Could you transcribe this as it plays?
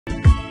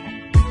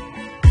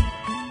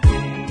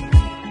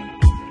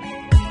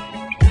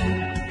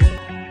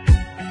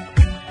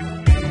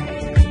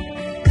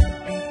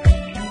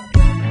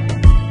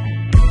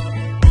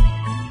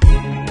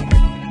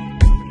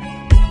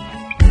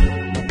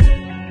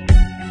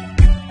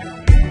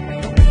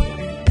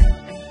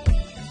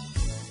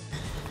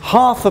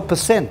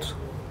0.5%,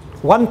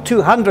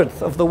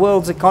 1/200th of the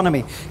world's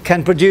economy,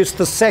 can produce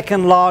the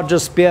second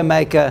largest beer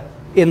maker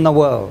in the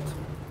world,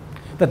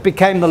 that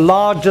became the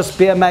largest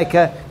beer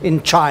maker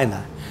in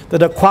China,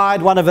 that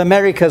acquired one of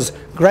America's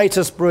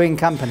greatest brewing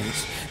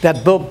companies,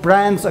 that built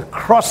brands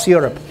across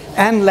Europe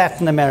and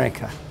Latin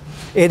America.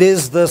 It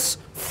is this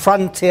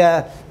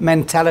frontier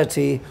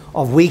mentality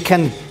of we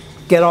can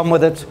get on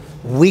with it,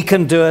 we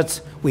can do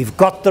it, we've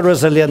got the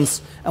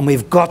resilience, and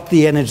we've got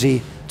the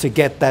energy to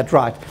get that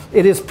right.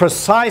 It is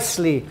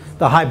precisely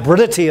the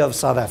hybridity of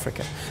South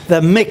Africa,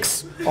 the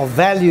mix of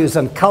values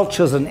and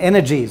cultures and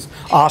energies,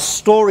 our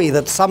story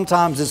that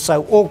sometimes is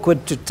so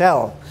awkward to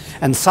tell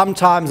and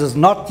sometimes has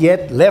not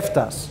yet left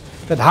us,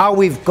 that how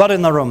we've got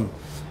in the room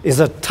is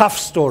a tough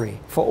story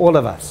for all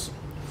of us.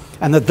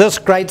 And that this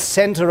great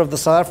center of the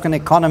South African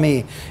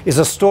economy is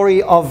a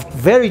story of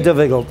very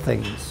difficult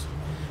things.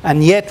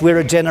 And yet we're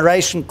a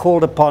generation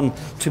called upon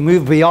to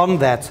move beyond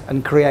that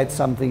and create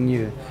something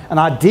new. And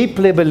I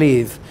deeply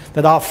believe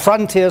that our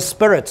frontier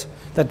spirit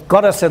that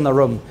got us in the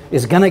room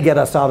is going to get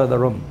us out of the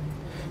room.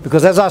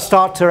 Because as I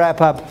start to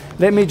wrap up,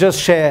 let me just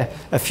share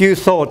a few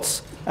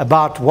thoughts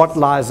about what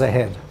lies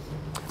ahead.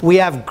 We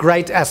have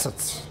great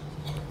assets.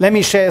 Let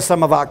me share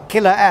some of our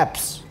killer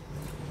apps.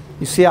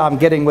 You see how I'm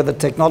getting with the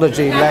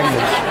technology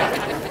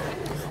language.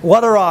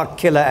 What are our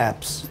killer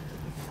apps?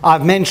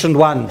 I've mentioned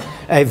one,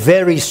 a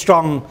very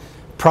strong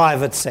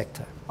private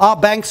sector. Our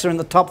banks are in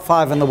the top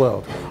 5 in the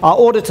world. Our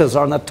auditors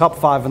are in the top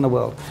 5 in the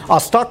world. Our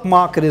stock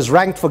market is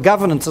ranked for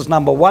governance as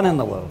number 1 in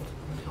the world.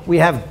 We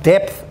have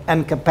depth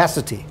and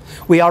capacity.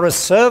 We are a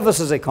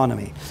services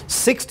economy.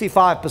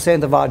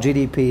 65% of our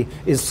GDP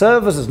is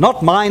services,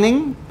 not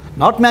mining,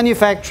 not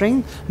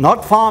manufacturing,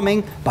 not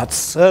farming, but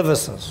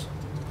services.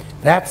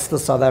 That's the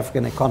South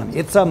African economy.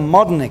 It's a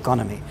modern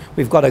economy.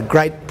 We've got a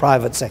great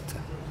private sector.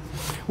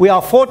 We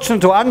are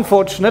fortunate or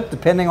unfortunate,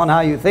 depending on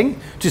how you think,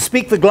 to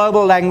speak the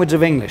global language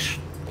of English.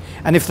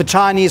 And if the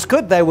Chinese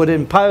could, they would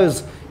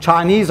impose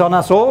Chinese on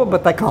us all,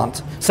 but they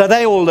can't. So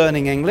they're all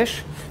learning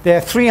English. There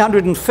are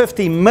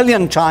 350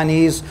 million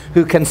Chinese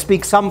who can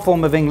speak some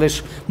form of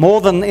English, more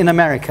than in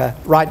America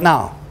right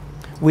now.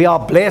 We are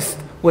blessed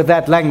with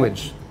that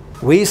language.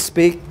 We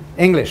speak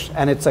English,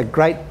 and it's a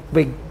great,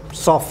 big,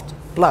 soft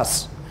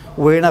plus.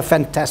 We're in a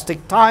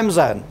fantastic time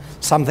zone,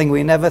 something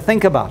we never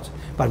think about.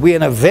 But we're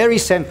in a very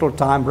central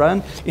time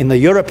zone, in the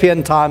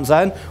European time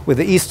zone, with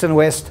the east and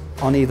west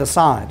on either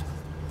side.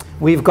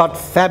 We've got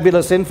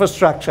fabulous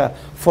infrastructure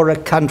for a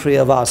country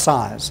of our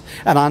size.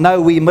 And I know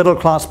we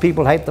middle-class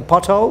people hate the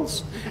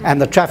potholes and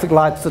the traffic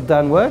lights that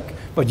don't work,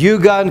 but you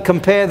go and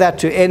compare that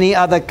to any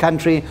other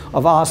country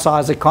of our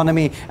size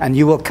economy, and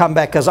you will come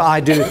back, as I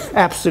do,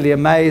 absolutely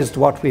amazed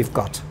what we've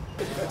got.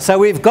 So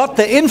we've got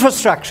the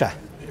infrastructure.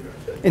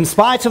 In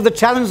spite of the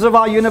challenges of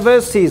our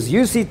universities,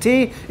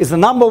 UCT is the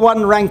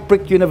 #1 ranked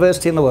brick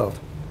university in the world.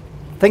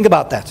 Think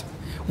about that.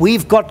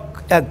 We've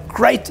got a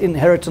great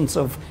inheritance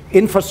of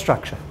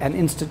infrastructure and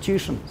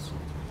institutions.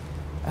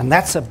 And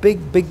that's a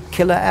big, big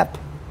killer app.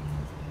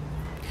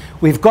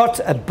 We've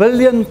got 1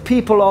 billion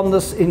people on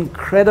this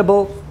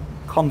incredible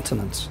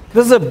continent.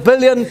 This is 1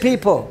 billion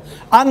people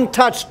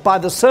untouched by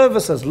the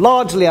services,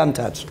 largely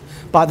untouched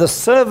by the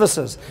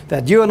services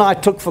that you and I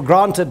took for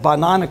granted by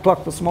 9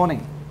 o'clock this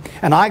morning.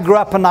 And I grew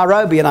up in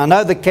Nairobi, and I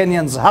know the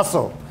Kenyans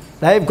hustle.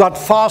 They've got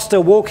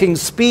faster walking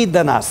speed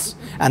than us,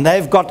 and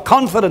they've got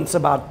confidence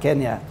about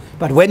Kenya.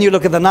 But when you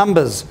look at the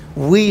numbers,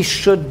 we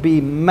should be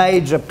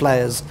major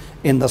players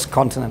in this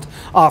continent.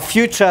 Our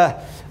future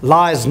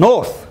lies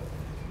north.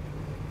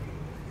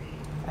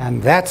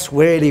 And that's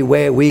really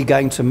where we're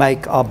going to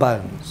make our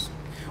bones.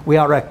 We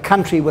are a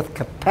country with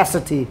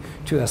capacity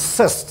to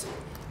assist,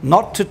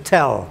 not to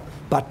tell,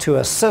 but to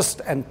assist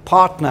and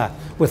partner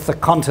with the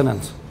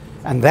continent.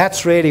 And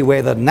that's really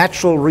where the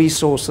natural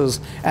resources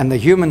and the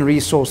human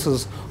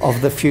resources of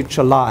the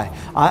future lie.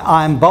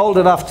 I'm bold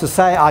enough to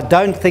say I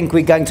don't think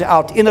we're going to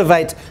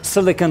out-innovate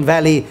Silicon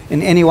Valley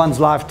in anyone's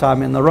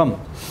lifetime in the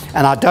room.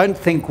 And I don't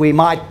think we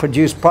might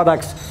produce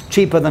products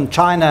cheaper than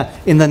China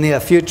in the near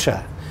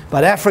future.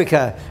 But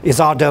Africa is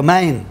our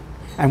domain,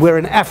 and we're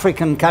an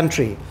African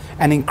country.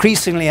 And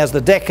increasingly, as the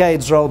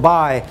decades roll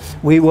by,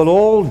 we will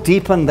all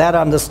deepen that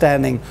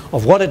understanding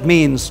of what it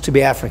means to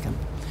be African.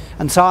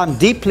 And so I'm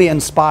deeply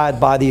inspired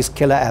by these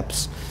killer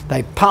apps.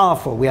 They're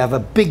powerful. We have a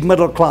big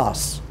middle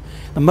class.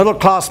 The middle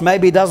class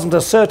maybe doesn't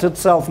assert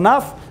itself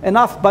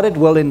enough, but it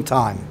will in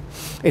time.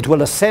 It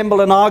will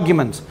assemble an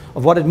argument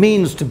of what it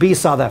means to be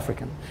South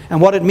African,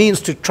 and what it means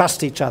to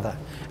trust each other,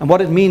 and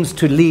what it means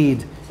to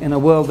lead in a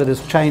world that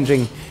is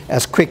changing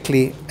as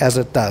quickly as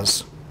it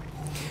does.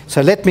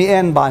 So let me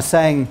end by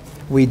saying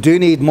we do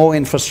need more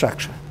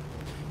infrastructure,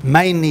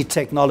 mainly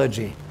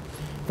technology.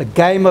 The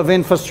game of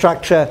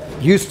infrastructure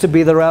used to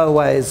be the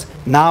railways,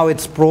 now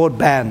it's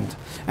broadband.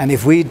 And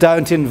if we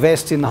don't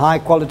invest in high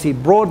quality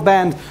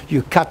broadband,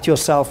 you cut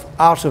yourself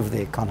out of the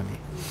economy.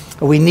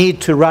 We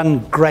need to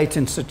run great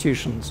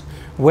institutions,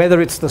 whether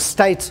it's the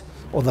state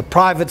or the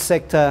private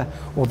sector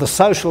or the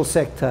social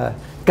sector,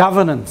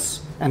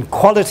 governance and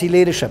quality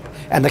leadership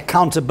and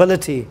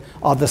accountability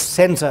are the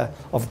center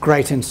of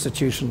great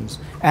institutions.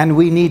 And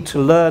we need to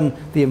learn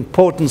the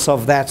importance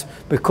of that,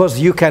 because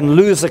you can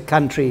lose a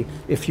country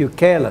if you're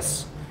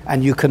careless,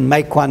 and you can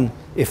make one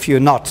if you're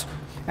not.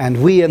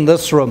 And we in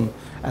this room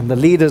and the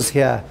leaders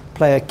here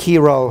play a key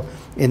role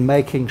in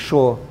making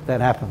sure that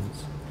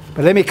happens.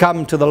 But let me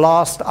come to the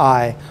last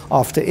I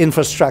after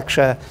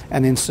infrastructure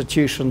and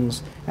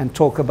institutions and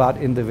talk about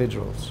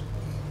individuals.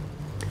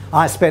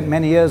 I spent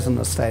many years in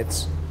the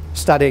States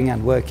studying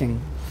and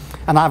working,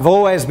 and I've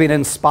always been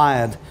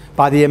inspired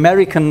by the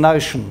American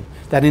notion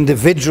that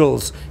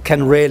individuals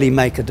can really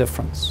make a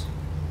difference.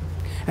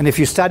 And if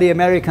you study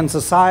American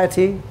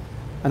society,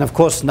 and of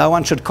course no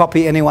one should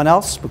copy anyone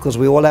else because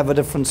we all have a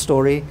different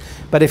story,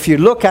 but if you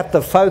look at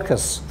the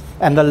focus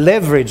and the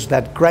leverage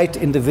that great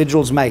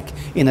individuals make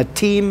in a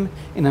team,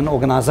 in an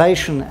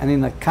organization, and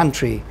in a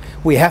country,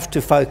 we have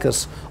to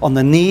focus on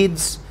the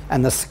needs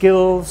and the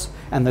skills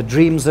and the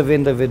dreams of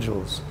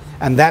individuals.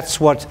 And that's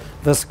what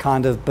this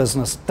kind of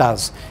business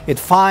does. It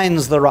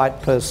finds the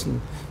right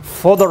person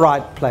for the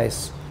right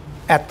place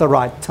at the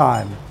right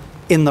time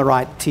in the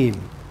right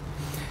team.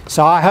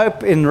 So I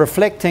hope, in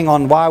reflecting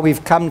on why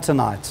we've come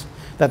tonight,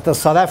 that the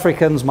South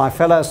Africans, my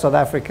fellow South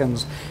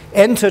Africans,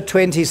 enter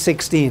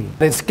 2016.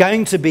 It's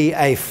going to be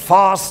a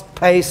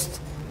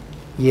fast-paced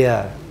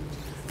year.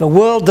 The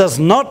world does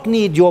not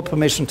need your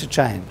permission to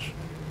change.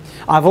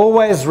 I've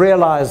always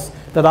realized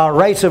that our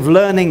rate of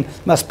learning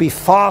must be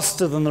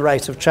faster than the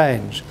rate of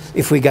change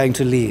if we're going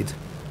to lead.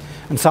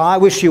 And so I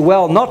wish you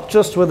well, not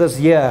just with this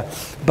year,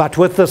 but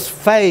with this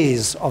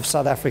phase of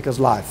South Africa's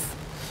life,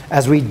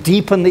 as we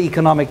deepen the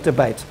economic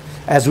debate,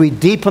 as we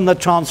deepen the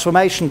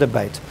transformation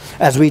debate,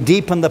 as we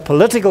deepen the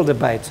political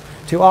debate,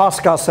 to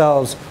ask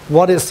ourselves,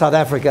 what is South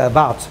Africa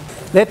about?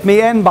 Let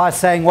me end by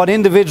saying what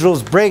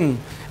individuals bring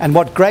and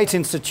what great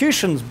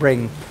institutions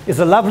bring is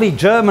a lovely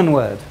German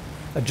word.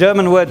 A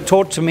German word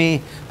taught to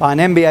me by an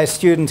MBA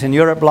student in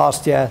Europe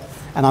last year,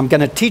 and I'm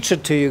going to teach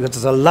it to you because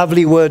it's a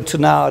lovely word to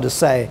know how to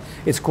say.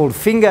 It's called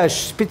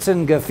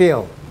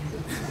Fingerspitzengefühl.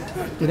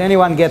 Did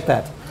anyone get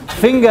that?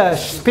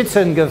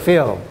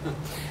 Fingerspitzengefühl.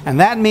 And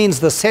that means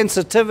the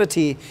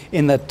sensitivity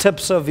in the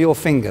tips of your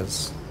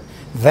fingers.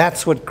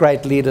 That's what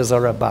great leaders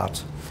are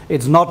about.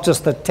 It's not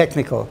just the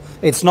technical,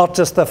 it's not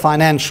just the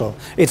financial,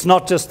 it's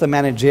not just the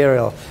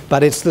managerial,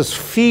 but it's this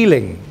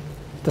feeling,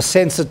 the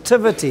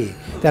sensitivity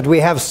that we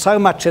have so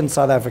much in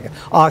South Africa,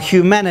 our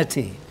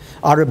humanity,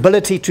 our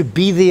ability to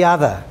be the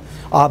other,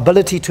 our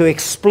ability to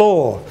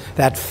explore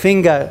that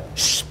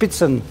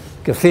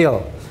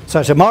Fingerspitzengefühl.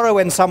 So tomorrow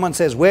when someone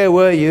says, where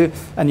were you?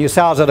 And you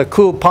say, I was at a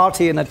cool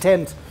party in a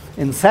tent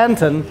in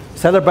Stanton,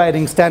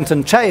 celebrating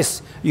Stanton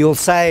Chase, you'll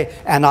say,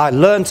 and I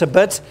learnt a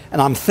bit,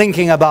 and I'm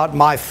thinking about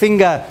my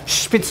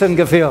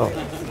Fingerspitzengefühl.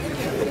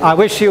 I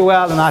wish you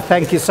well, and I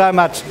thank you so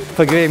much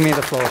for giving me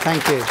the floor.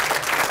 Thank you.